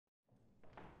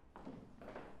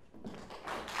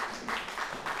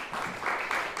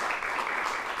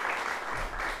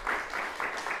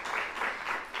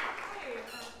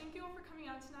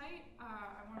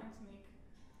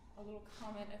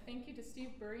thank you to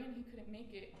Steve Burrian. He couldn't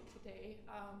make it today,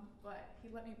 but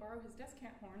he let me borrow his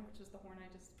descant horn, which is the horn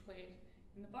I just played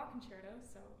in the Bach concerto,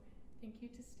 so thank you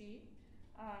to Steve.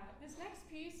 This next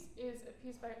piece is a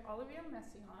piece by Olivier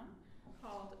Messiaen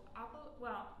called Appel,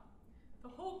 well,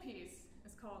 the whole piece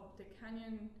is called the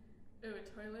Canyon aux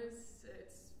Étoiles.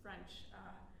 It's French.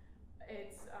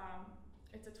 It's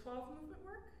a 12-movement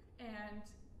work, and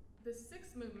the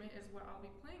 6th movement is what I'll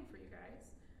be playing for you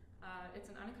guys. It's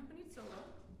an unaccompanied solo.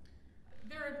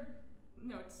 There are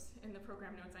notes in the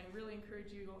program notes. I really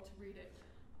encourage you all to read it.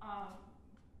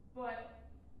 But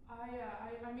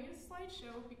I made a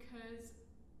slideshow because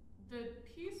the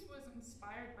piece was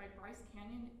inspired by Bryce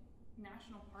Canyon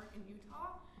National Park in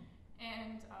Utah.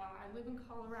 And I live in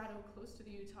Colorado, close to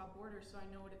the Utah border, so I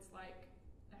know what it's like,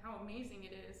 how amazing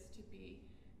it is to be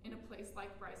in a place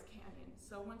like Bryce Canyon.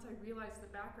 So once I realized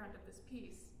the background of this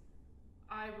piece,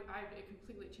 it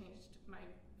completely changed my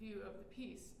view of the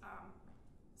piece.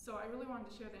 So I really wanted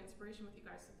to share the inspiration with you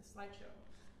guys through the slideshow.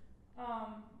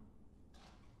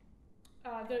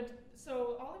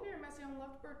 So Olivier Messiaen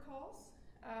loved bird calls.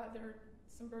 There are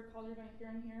some bird calls you're going to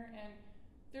hear in here, and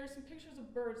there are some pictures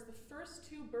of birds. The first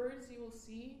 2 birds you will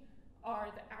see are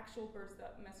the actual birds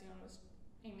that Messiaen was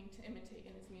aiming to imitate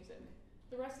in his music.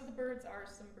 The rest of the birds are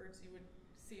some birds you would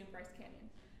see in Bryce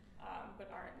Canyon, but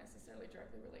aren't necessarily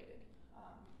directly related.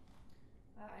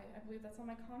 I believe that's all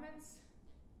my comments.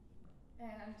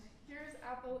 And here's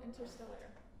Appel Interstellaire.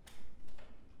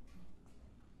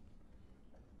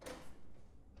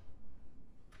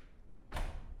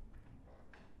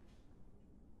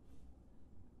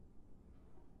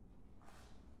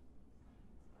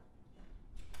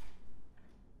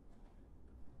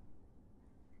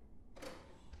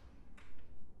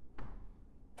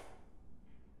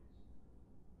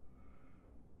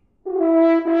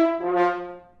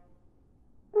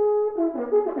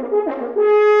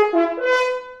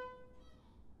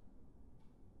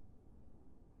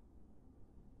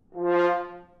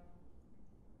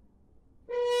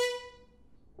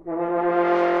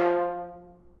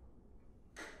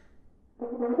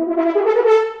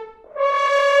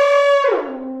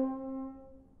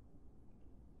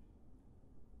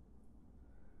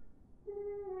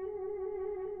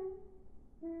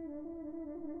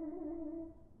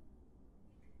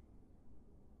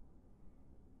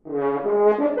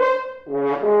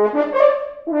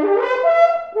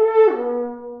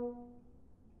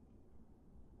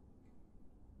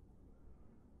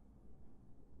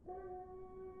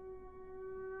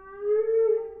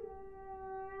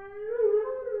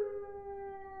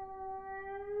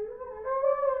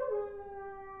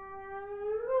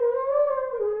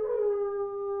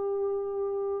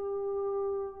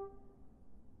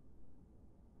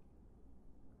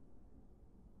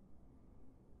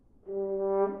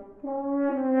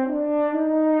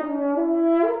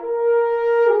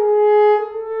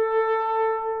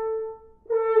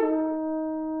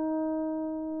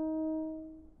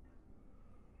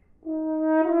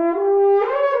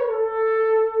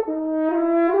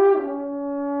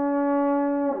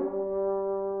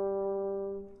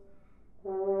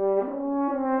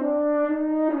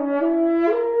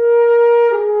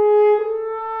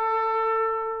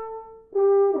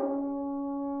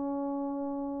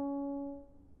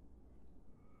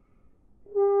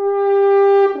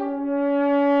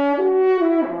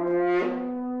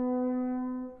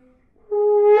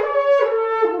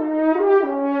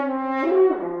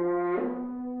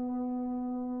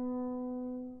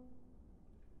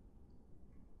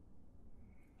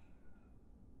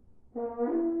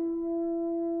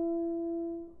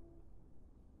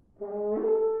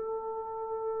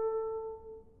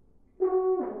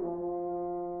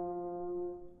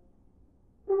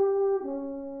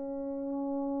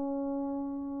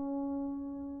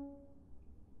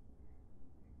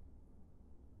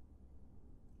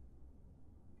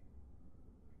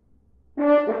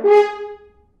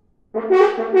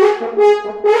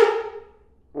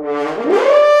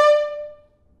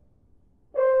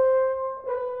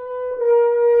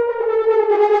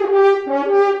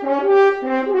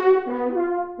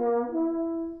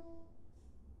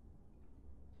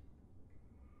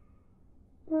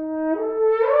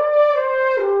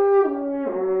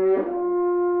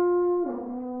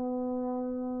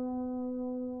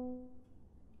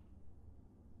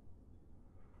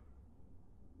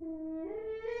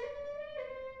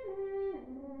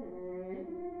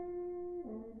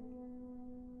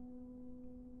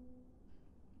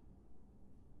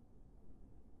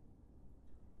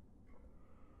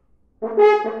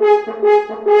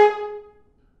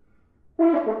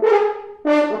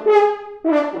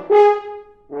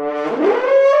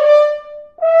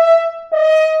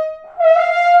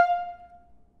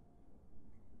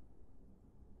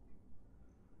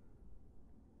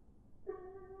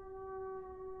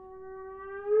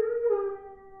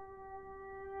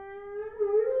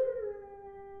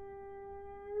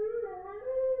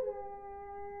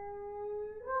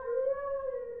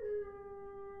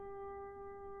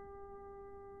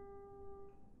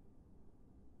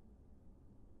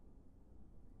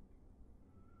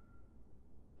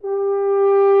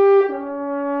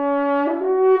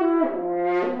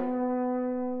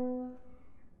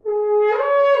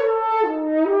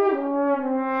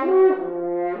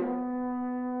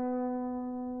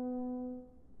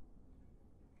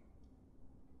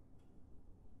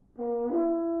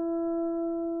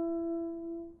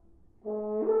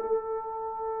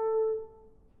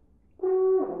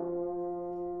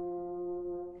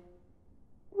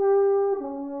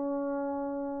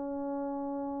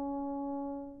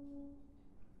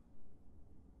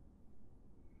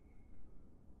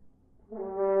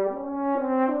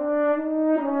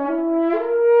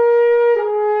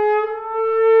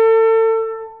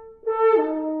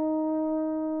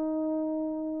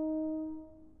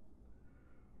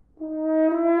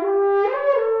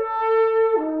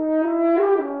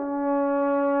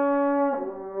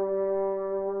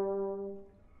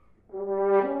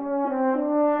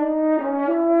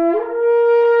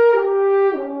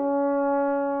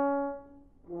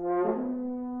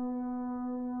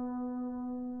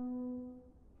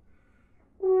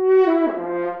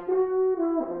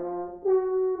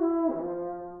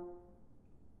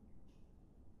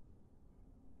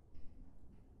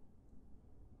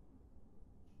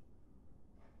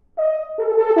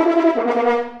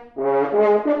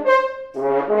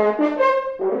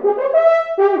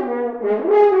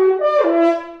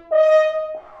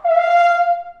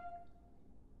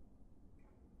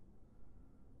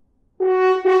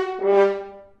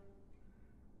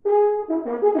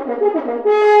 Thank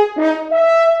you.